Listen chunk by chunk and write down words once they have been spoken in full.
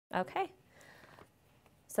Okay.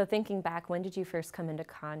 So thinking back, when did you first come into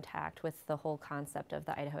contact with the whole concept of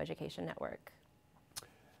the Idaho Education Network?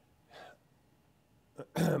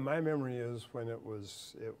 My memory is when it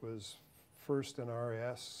was first in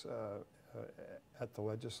RS at the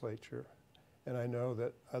legislature, and I know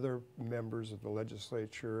that other members of the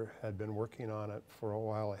legislature had been working on it for a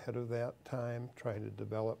while ahead of that time, trying to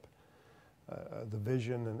develop the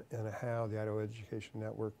vision and how the Idaho Education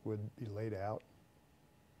Network would be laid out.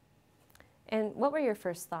 And what were your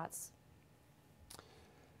first thoughts?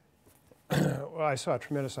 Well, I saw a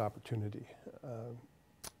tremendous opportunity,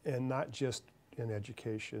 and not just in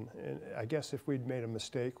education. And I guess if we'd made a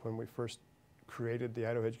mistake when we first created the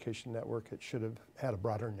Idaho Education Network, it should have had a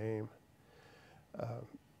broader name,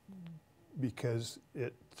 because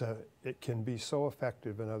it can be so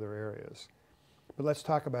effective in other areas. But let's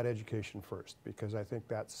talk about education first, because I think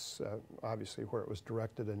that's obviously where it was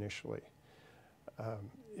directed initially.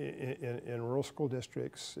 In rural school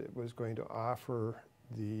districts, it was going to offer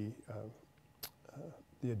the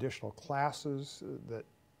additional classes that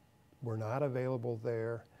were not available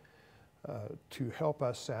there to help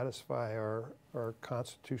us satisfy our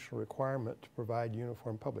constitutional requirement to provide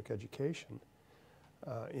uniform public education.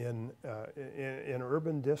 In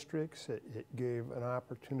urban districts, it gave an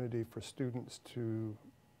opportunity for students to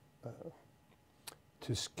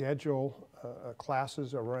schedule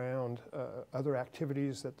classes around other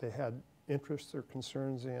activities that they had interests or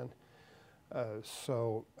concerns in.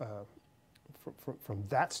 So from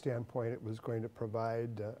that standpoint, it was going to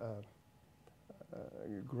provide a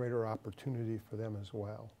greater opportunity for them as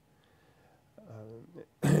well.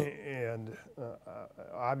 And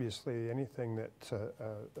obviously, anything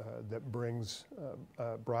that brings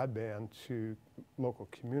broadband to local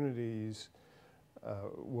communities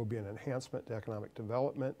will be an enhancement to economic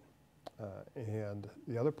development. And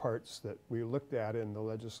the other parts that we looked at in the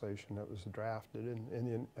legislation that was drafted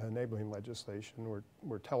in the enabling legislation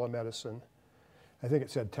were telemedicine, I think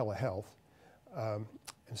it said telehealth, and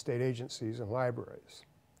state agencies and libraries.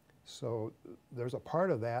 So there's a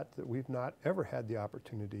part of that we've not ever had the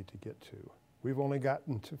opportunity to get to. We've only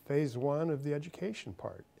gotten to phase 1 of the education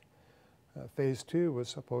part. Phase 2 was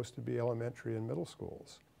supposed to be elementary and middle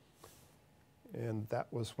schools. And that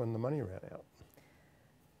was when the money ran out.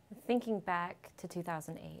 Thinking back to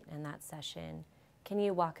 2008 and that session, can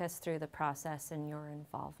you walk us through the process and your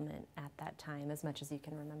involvement at that time, as much as you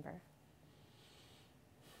can remember?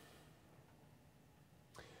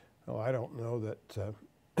 Well, I don't know that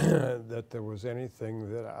that there was anything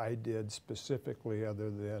that I did specifically other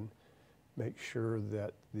than make sure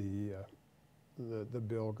that the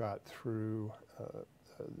bill got through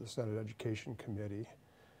the Senate Education Committee.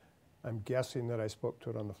 I'm guessing that I spoke to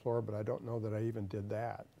it on the floor, but I don't know that I even did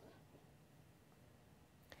that.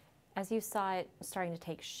 As you saw it starting to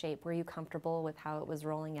take shape, were you comfortable with how it was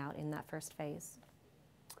rolling out in that first phase?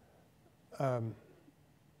 And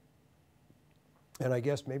I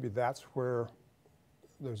guess maybe that's where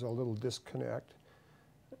there's a little disconnect.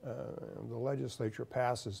 The legislature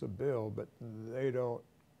passes a bill, but they don't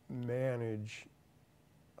manage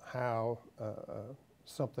how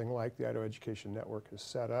something like the Idaho Education Network is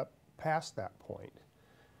set up past that point.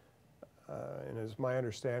 And it's my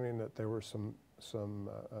understanding that there were some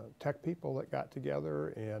tech people that got together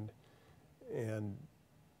and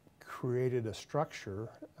created a structure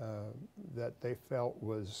that they felt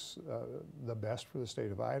was the best for the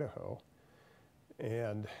state of Idaho.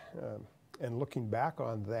 And looking back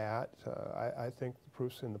on that, I think the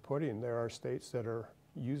proof's in the pudding. There are states that are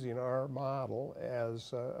using our model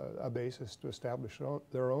as a basis to establish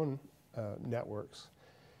their own networks.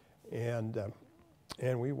 And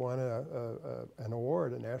we won an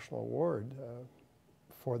award, a national award,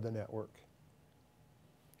 for the network.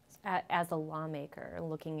 As a lawmaker,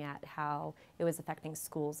 looking at how it was affecting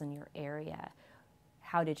schools in your area,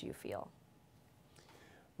 how did you feel?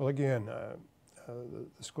 Well, again,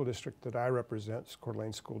 the school district that I represent, Coeur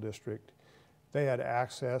d'Alene School District, they had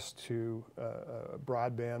access to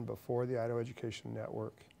broadband before the Idaho Education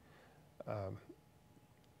Network.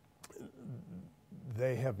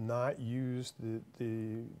 They have not used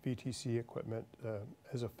the VTC equipment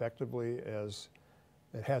as effectively as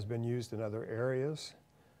it has been used in other areas.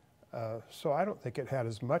 So I don't think it had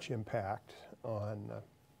as much impact on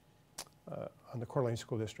the Coeur d'Alene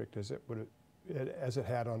School District as it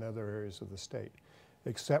had on other areas of the state,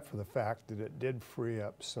 except for the fact that it did free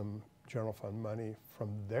up some general fund money from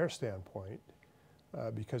their standpoint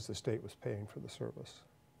because the state was paying for the service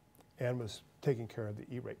and was taking care of the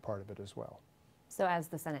E-rate part of it as well. So as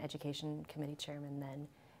the Senate Education Committee Chairman then,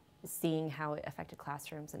 seeing how it affected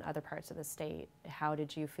classrooms in other parts of the state. How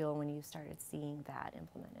did you feel when you started seeing that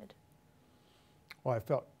implemented? Well,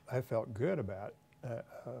 I felt good about it.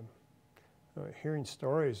 Hearing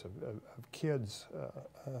stories of kids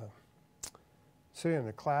sitting in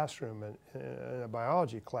a classroom in a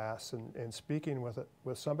biology class and speaking with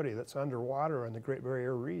somebody that's underwater in the Great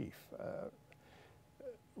Barrier Reef.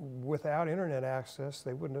 Without internet access,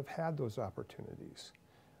 they wouldn't have had those opportunities.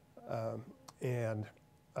 And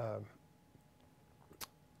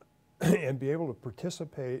be able to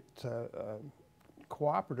participate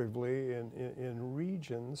cooperatively in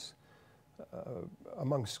regions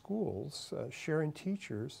among schools, sharing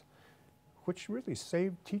teachers, which really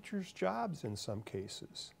saved teachers' jobs in some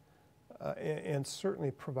cases, and certainly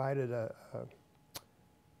provided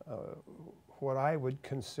what I would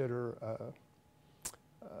consider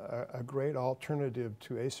a great alternative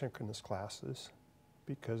to asynchronous classes,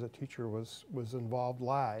 because a teacher was involved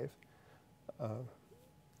live.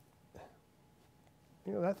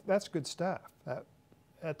 You know, that's good stuff. That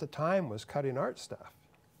at the time was cutting art stuff.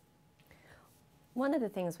 One of the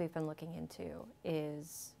things we've been looking into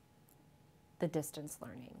is the distance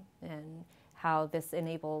learning and how this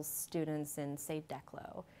enables students in, say,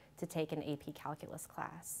 DECLO to take an AP Calculus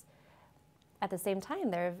class. At the same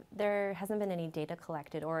time, there hasn't been any data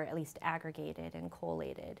collected, or at least aggregated and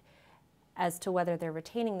collated, as to whether they're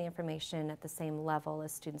retaining the information at the same level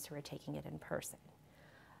as students who are taking it in person.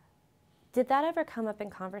 Did that ever come up in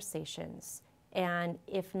conversations? And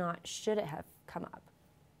if not, should it have come up?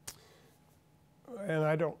 And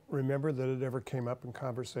I don't remember that it ever came up in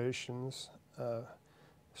conversations.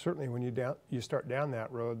 Certainly when you start down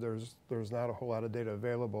that road, there's not a whole lot of data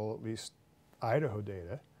available, at least Idaho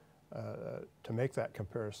data, to make that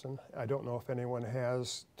comparison. I don't know if anyone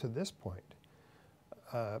has to this point.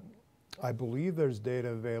 I believe there's data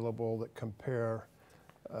available that compare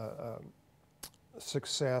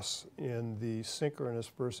success in the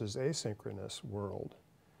synchronous versus asynchronous world.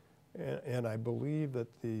 And I believe that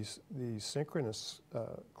the synchronous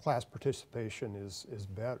class participation is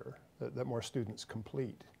better, that more students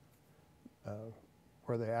complete,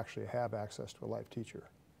 where they actually have access to a live teacher.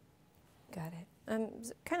 Got it.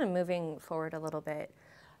 Kind of moving forward a little bit,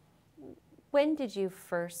 when did you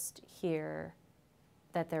first hear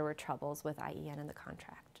that there were troubles with IEN and the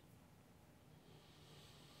contract?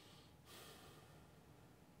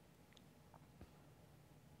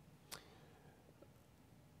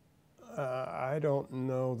 I don't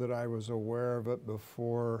know that I was aware of it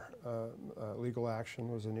before legal action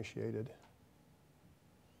was initiated.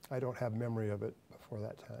 I don't have memory of it before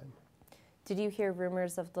that time. Did you hear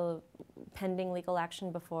rumors of the pending legal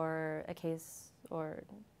action before a case or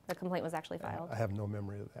a complaint was actually filed? I have no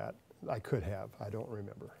memory of that. I could have. I don't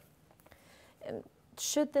remember.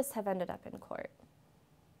 Should this have ended up in court?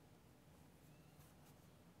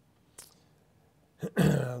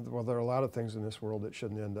 Well, there are a lot of things in this world that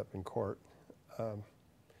shouldn't end up in court. And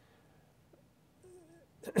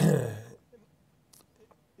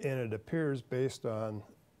it appears, based on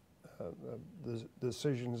the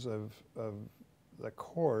decisions of the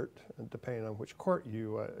court, and depending on which court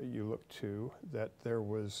you look to, that there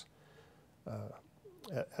was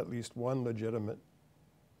at least one legitimate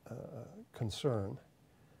concern.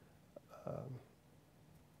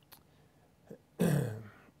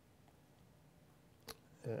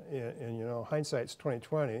 And you know, hindsight's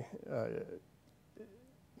 20/20.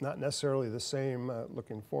 Not necessarily the same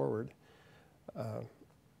looking forward.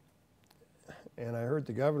 And I heard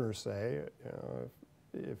the governor say, you know,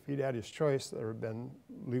 if he'd had his choice, there would have been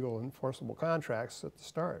legal enforceable contracts at the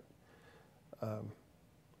start. And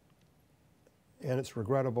it's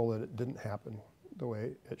regrettable that it didn't happen the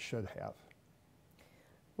way it should have.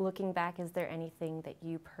 Looking back, is there anything that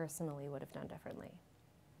you personally would have done differently?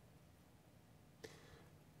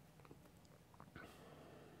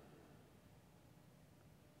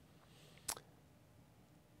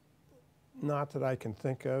 Not that I can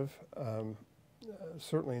think of.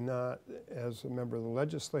 Certainly not as a member of the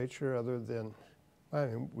legislature, other than, I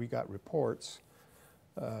mean, we got reports.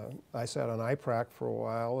 I sat on IPRAC for a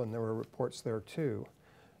while, and there were reports there too.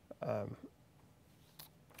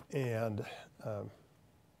 And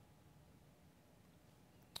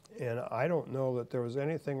I don't know that there was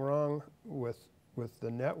anything wrong with the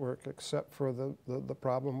network except for the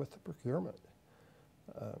problem with the procurement.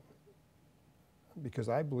 Because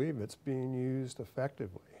I believe it's being used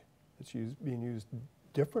effectively. It's being used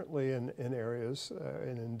differently in areas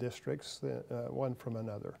and in districts, one from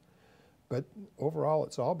another. But overall,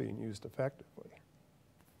 it's all being used effectively.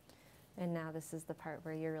 And now this is the part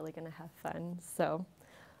where you're really going to have fun. So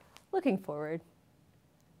looking forward,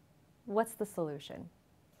 what's the solution?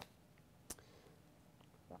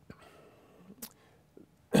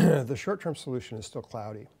 the short-term solution is still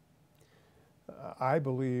cloudy. I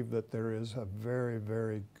believe that there is a very,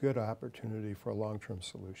 very good opportunity for a long-term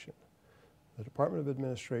solution. The Department of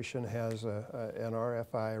Administration has an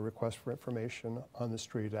RFI, a request for information, on the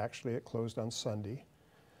street. Actually, it closed on Sunday.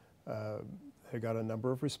 They got a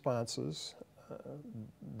number of responses.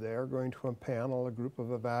 They're going to impanel a group of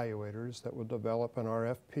evaluators that will develop an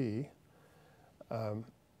RFP.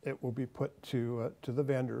 It will be put to the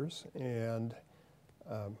vendors, and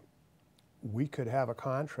we could have a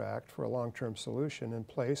contract for a long-term solution in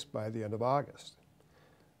place by the end of August.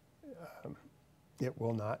 It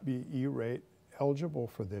will not be E-rate eligible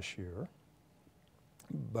for this year,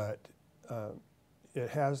 but it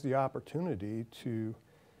has the opportunity to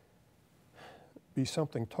be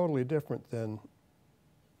something totally different than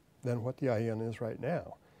what the IEN is right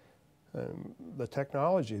now. The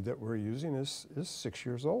technology that we're using is 6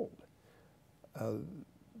 years old.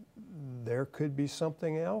 There could be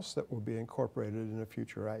something else that will be incorporated in a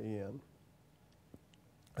future IEN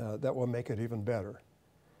that will make it even better.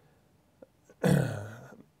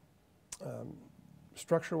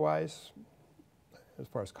 Structure-wise, as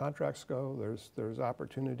far as contracts go, there's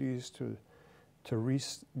opportunities to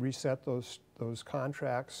reset those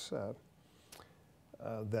contracts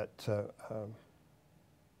that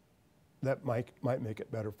might make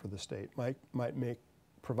it better for the state, might make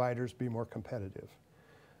providers be more competitive.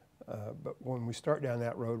 But when we start down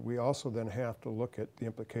that road, we also then have to look at the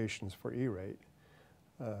implications for E-rate.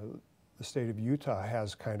 The state of Utah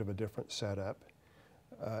has kind of a different setup,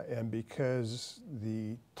 and because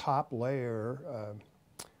the top layer,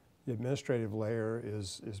 the administrative layer,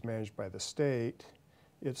 is managed by the state,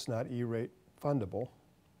 it's not E-rate fundable.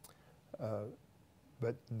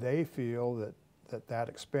 But they feel that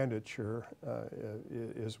expenditure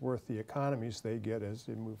is worth the economies they get as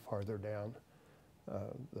they move farther down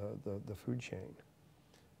the food chain.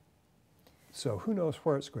 So who knows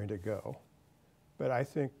where it's going to go, but I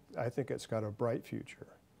think it's got a bright future.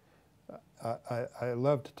 I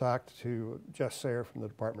love to talk to Jeff Sayre from the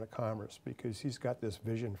Department of Commerce, because he's got this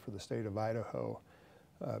vision for the state of Idaho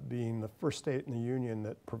being the first state in the union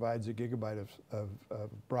that provides a gigabyte of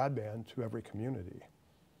broadband to every community.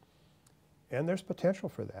 And there's potential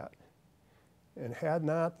for that. And had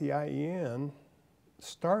not the IEN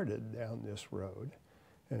started down this road,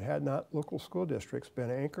 and had not local school districts been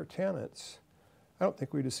anchor tenants, I don't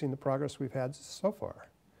think we'd have seen the progress we've had so far.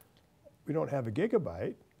 We don't have a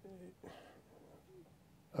gigabyte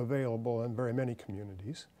available in very many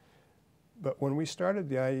communities. But when we started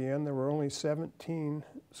the IEN, there were only 17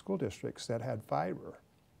 school districts that had fiber.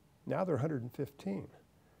 Now there are 115.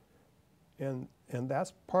 And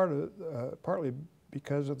that's partly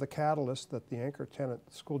because of the catalyst that the anchor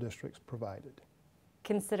tenant school districts provided.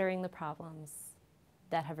 Considering the problems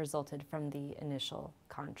that have resulted from the initial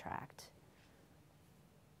contract,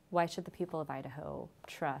 why should the people of Idaho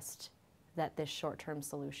trust that this short-term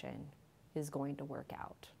solution is going to work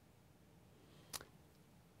out?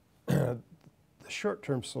 The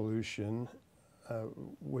short-term solution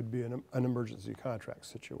would be an emergency contract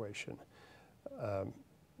situation.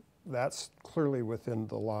 That's clearly within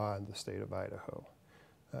the law in the state of Idaho.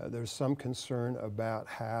 There's some concern about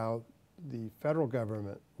how the federal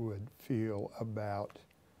government would feel about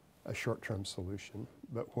a short-term solution,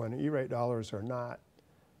 but when E-rate dollars are not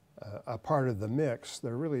a part of the mix,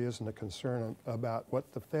 there really isn't a concern about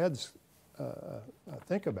what the feds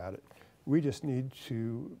think about it. We just need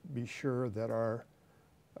to be sure that our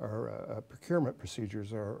procurement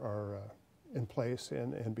procedures are in place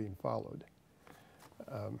and being followed.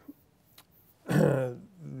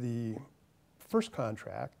 The first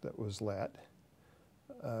contract that was let,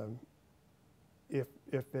 if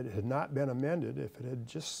it had not been amended, if it had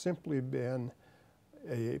just simply been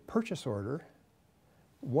a purchase order,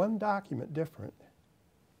 one document different,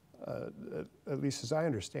 at least as I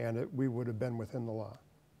understand it, we would have been within the law.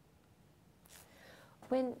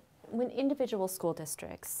 When individual school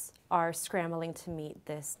districts are scrambling to meet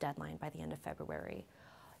this deadline by the end of February,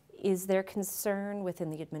 is there concern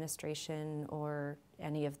within the administration or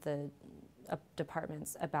any of the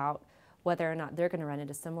departments about whether or not they're going to run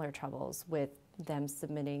into similar troubles with them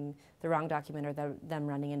submitting the wrong document, or them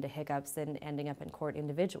running into hiccups and ending up in court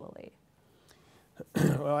individually?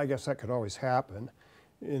 Well, I guess that could always happen.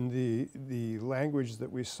 In the language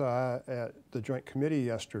that we saw at the Joint Committee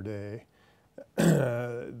yesterday,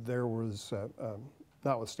 there was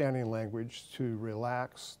notwithstanding language to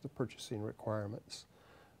relax the purchasing requirements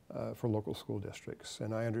for local school districts.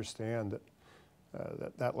 And I understand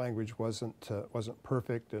that that language wasn't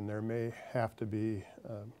perfect, and there may have to be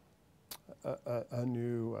a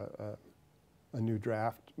new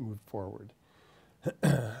draft moved forward.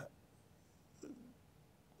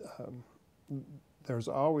 There's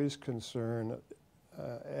always concern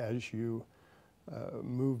as you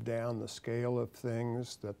move down the scale of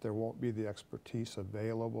things that there won't be the expertise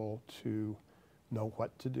available to know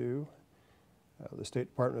what to do. The State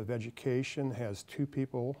Department of Education has two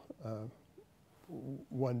people,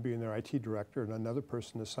 one being their IT director and another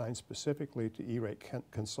person assigned specifically to E-rate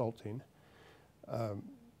consulting,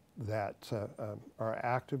 that are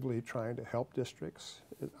actively trying to help districts.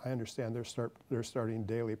 I understand they're starting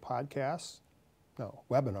daily webinars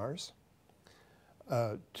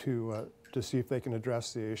to see if they can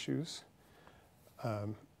address the issues.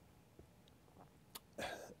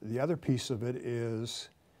 The other piece of it is,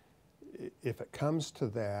 if it comes to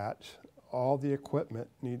that, all the equipment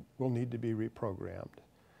will need to be reprogrammed.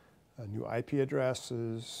 New IP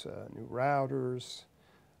addresses, new routers,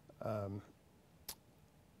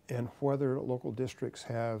 and whether local districts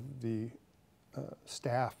have the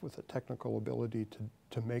staff with the technical ability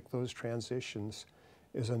to make those transitions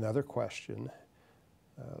is another question.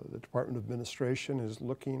 The Department of Administration is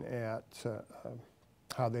looking at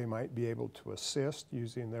how they might be able to assist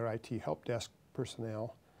using their IT help desk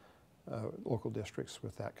personnel, local districts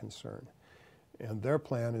with that concern. And their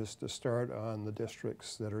plan is to start on the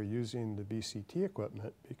districts that are using the BCT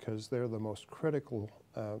equipment because they're the most critical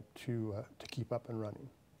to keep up and running.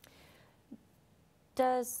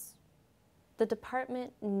 Does the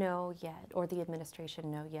department know yet, or the administration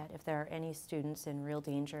know yet, if there are any students in real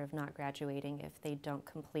danger of not graduating if they don't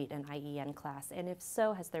complete an IEN class? And if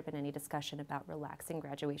so, has there been any discussion about relaxing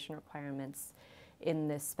graduation requirements in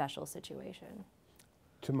this special situation?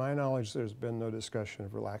 To my knowledge, there's been no discussion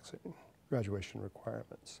of relaxing graduation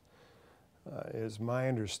requirements. It is my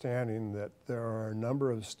understanding that there are a number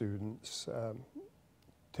of students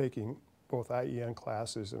taking both IEN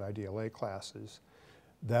classes and IDLA classes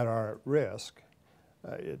that are at risk.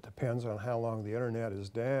 It depends on how long the internet is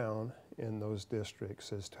down in those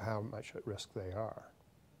districts as to how much at risk they are.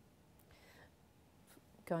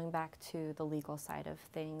 Going back to the legal side of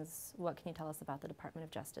things, what can you tell us about the Department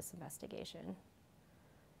of Justice investigation?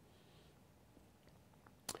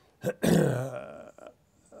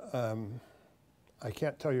 I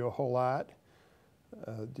can't tell you a whole lot.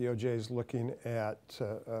 DOJ is looking at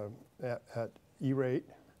E-rate,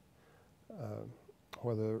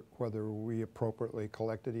 whether we appropriately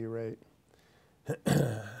collected E-rate.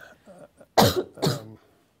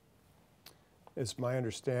 It's my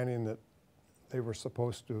understanding that they were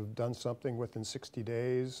supposed to have done something within 60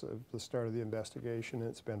 days of the start of the investigation, and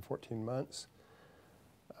it's been 14 months.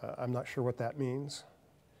 I'm not sure what that means.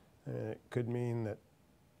 It could mean that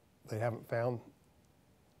they haven't found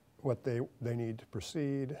what they need to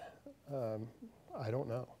proceed. I don't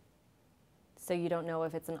know. So you don't know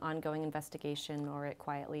if it's an ongoing investigation or it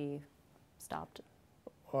quietly stopped?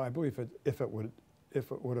 Well, I believe if it would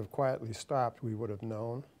have quietly stopped, we would have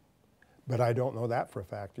known. But I don't know that for a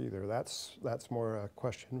fact either. That's more a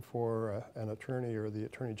question for an attorney or the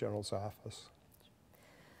Attorney General's office.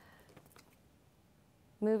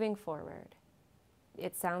 Moving forward,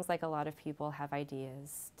 it sounds like a lot of people have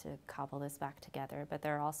ideas to cobble this back together, but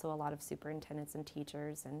there are also a lot of superintendents and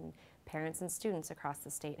teachers and parents and students across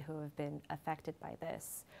the state who have been affected by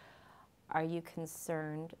this. Are you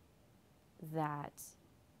concerned that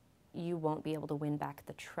you won't be able to win back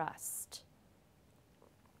the trust?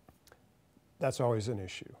 That's always an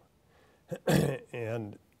issue.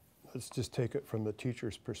 And let's just take it from the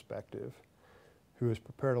teacher's perspective, who has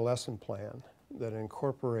prepared a lesson plan that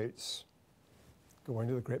incorporates going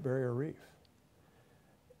to the Great Barrier Reef.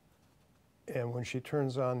 And when she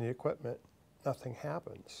turns on the equipment, nothing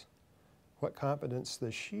happens. What confidence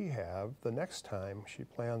does she have the next time she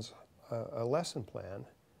plans a lesson plan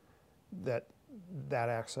that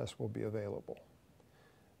access will be available?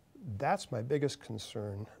 That's my biggest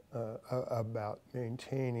concern about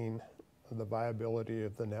maintaining the viability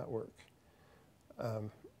of the network.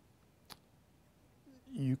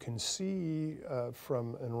 You can see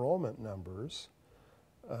from enrollment numbers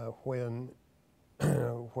when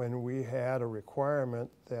we had a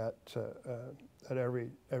requirement that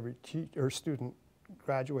every student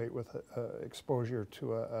graduate with exposure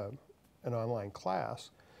to an online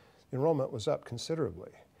class, enrollment was up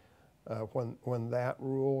considerably. When that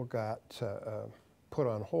rule got put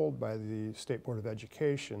on hold by the State Board of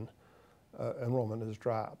Education, enrollment has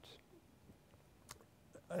dropped.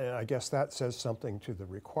 And I guess that says something to the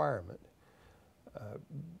requirement.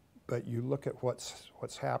 But you look at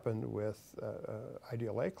what's happened with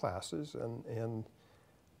IDLA classes, and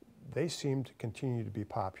they seem to continue to be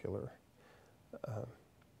popular.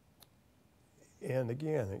 And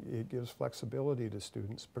again, it gives flexibility to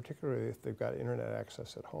students, particularly if they've got internet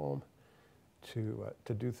access at home, to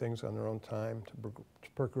do things on their own time, to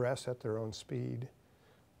progress at their own speed.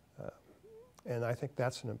 And I think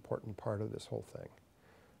that's an important part of this whole thing.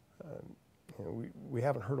 You know, we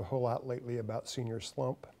haven't heard a whole lot lately about senior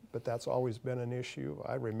slump, but that's always been an issue.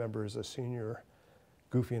 I remember as a senior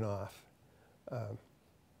goofing off.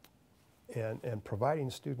 And providing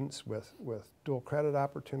students with dual credit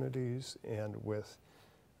opportunities and with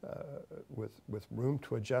room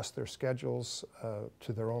to adjust their schedules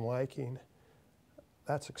to their own liking,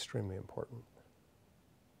 that's extremely important.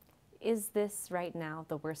 Is this right now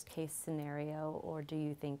the worst case scenario, or do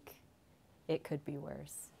you think it could be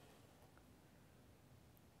worse?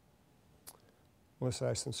 Melissa,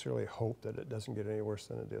 I sincerely hope that it doesn't get any worse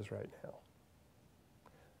than it is right now.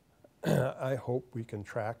 I hope we can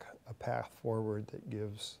track a path forward that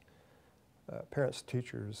gives parents,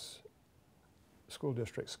 teachers, school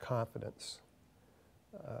districts confidence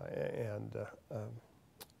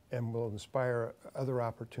and will inspire other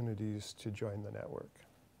opportunities to join the network.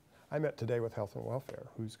 I met today with Health and Welfare,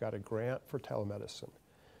 who's got a grant for telemedicine,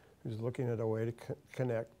 who's looking at a way to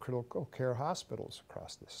connect critical care hospitals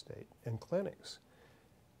across the state and clinics.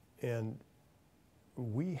 And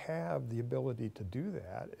we have the ability to do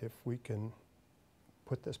that if we can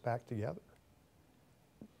put this back together.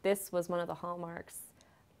 This was one of the hallmarks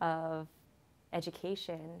of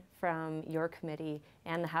education from your committee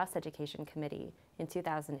and the House Education Committee in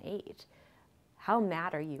 2008. How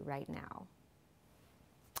mad are you right now?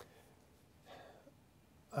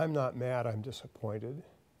 I'm not mad, I'm disappointed.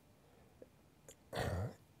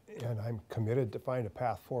 And I'm committed to find a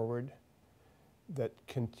path forward that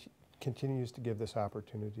continues to give this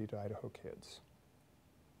opportunity to Idaho kids.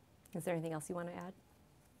 Is there anything else you want to add?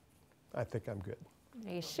 I think I'm good.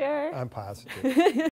 Are you sure? I'm positive.